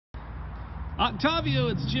Octavio,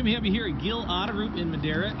 it's Jim Hamby here at Gill Auto Group in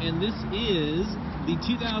Madera, and this is the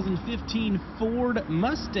 2015 Ford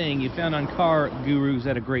Mustang you found on Car Gurus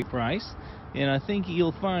at a great price. And I think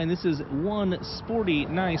you'll find this is one sporty,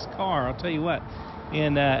 nice car, I'll tell you what.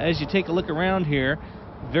 And as you take a look around here,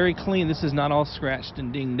 very clean. This is not all scratched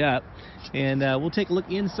and dinged up. And we'll take a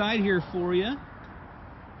look inside here for you.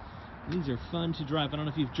 These are fun to drive. I don't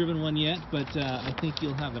know if you've driven one yet, but I think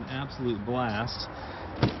you'll have an absolute blast.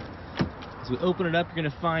 As we open it up, you're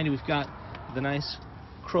going to find we've got the nice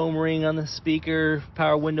chrome ring on the speaker,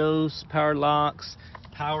 power windows, power locks,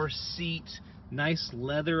 power seat, nice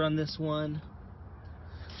leather on this one.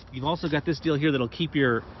 You've also got this deal here that'll keep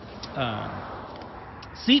your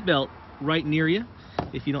seat belt right near you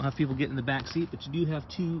if you don't have people get in the back seat, but you do have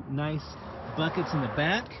two nice buckets in the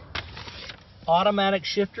back. Automatic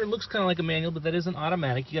shifter, looks kind of like a manual, but that isn't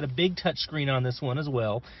automatic. You got a big touch screen on this one as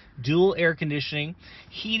well. Dual air conditioning,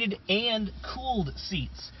 heated and cooled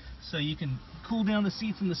seats. So you can cool down the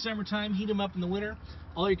seats in the summertime, heat them up in the winter.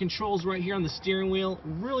 All your controls right here on the steering wheel.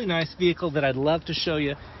 Really nice vehicle that I'd love to show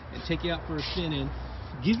you and take you out for a spin in.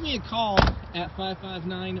 Give me a call at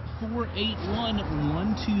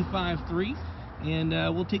 559-481-1253 and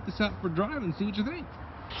we'll take this out for a drive and see what you think.